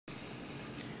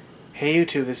Hey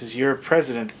YouTube, this is your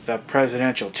president, the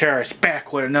presidential terrorist,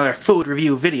 back with another food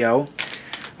review video.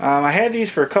 I had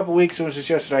these for a couple weeks and was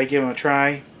suggested I give them a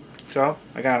try, so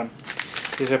I got them.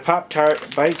 These are Pop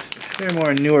Tart Bites. They're a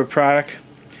more newer product.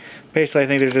 Basically, I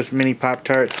think they're just mini Pop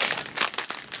Tarts.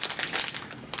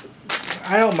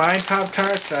 I don't mind Pop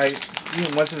Tarts. I eat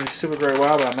them once in a super great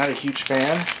while, but I'm not a huge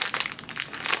fan.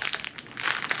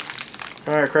 If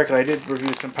I remember correctly, I did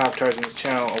review some Pop Tarts on this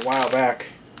channel a while back.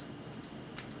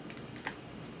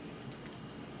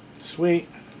 Sweet.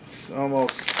 It's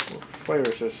almost, what flavor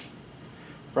is this?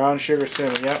 Brown sugar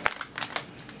cinnamon, yep.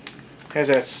 Has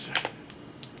that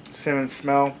cinnamon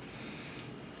smell.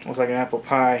 Looks like an apple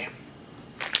pie.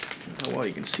 Oh well,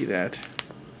 you can see that.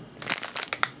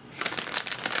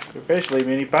 They're basically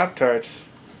mini Pop Tarts.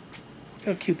 Look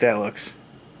how cute that looks.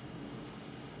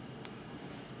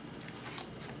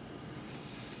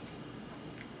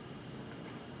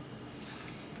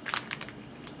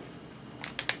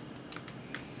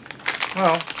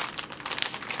 Well,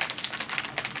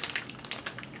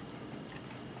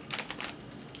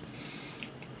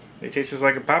 they taste just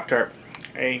like a Pop Tart.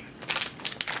 A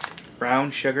brown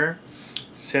sugar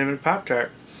cinnamon Pop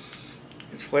Tart.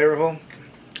 It's flavorful.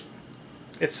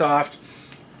 It's soft.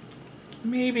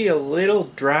 Maybe a little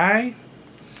dry,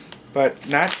 but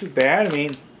not too bad. I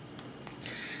mean,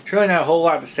 there's really not a whole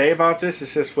lot to say about this.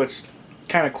 It's just what's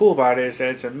kind of cool about it is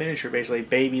that it's a miniature, basically,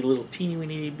 baby little teeny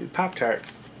weeny Pop Tart.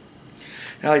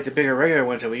 I like the bigger regular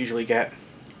ones that we usually get.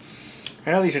 I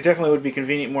know these are definitely would be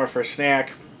convenient more for a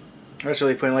snack,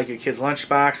 especially putting like your kid's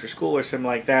lunchbox for school or something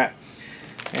like that,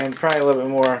 and probably a little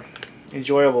bit more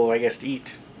enjoyable, I guess, to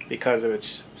eat because of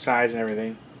its size and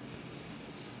everything.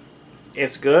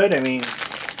 It's good. I mean,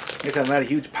 I guess I'm not a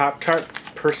huge Pop Tart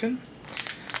person.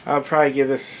 I'll probably give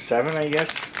this a 7, I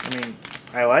guess. I mean,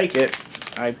 I like it.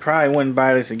 I probably wouldn't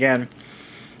buy this again.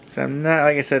 So I'm not,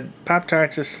 like I said, Pop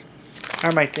Tarts just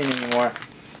aren't my thing anymore.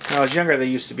 When I was younger, they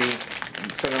used to be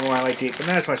something more I like to eat, but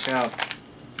not as much now.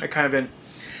 I've kind of been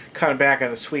cutting back on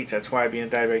the sweets. That's why, being a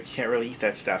diabetic, you can't really eat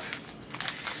that stuff.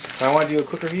 But I want to do a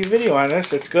quick review video on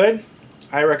this. It's good.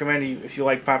 I recommend you, if you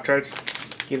like Pop Tarts,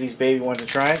 give these baby ones a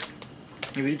try.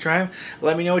 If you try them,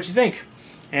 let me know what you think.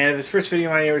 And if this first video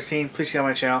I've ever seen, please check out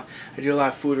my channel. I do a lot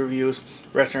of food reviews,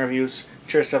 restaurant reviews,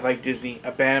 church stuff like Disney,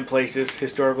 abandoned places,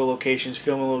 historical locations,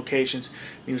 film locations,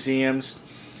 museums,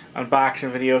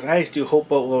 unboxing videos. I just do a whole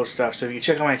boatload of stuff. So if you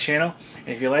check out my channel, and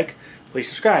if you like, please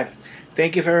subscribe.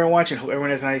 Thank you for everyone watching. Hope everyone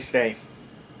has a nice day.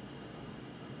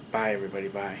 Bye, everybody.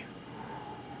 Bye.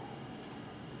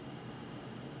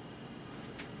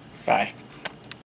 Bye.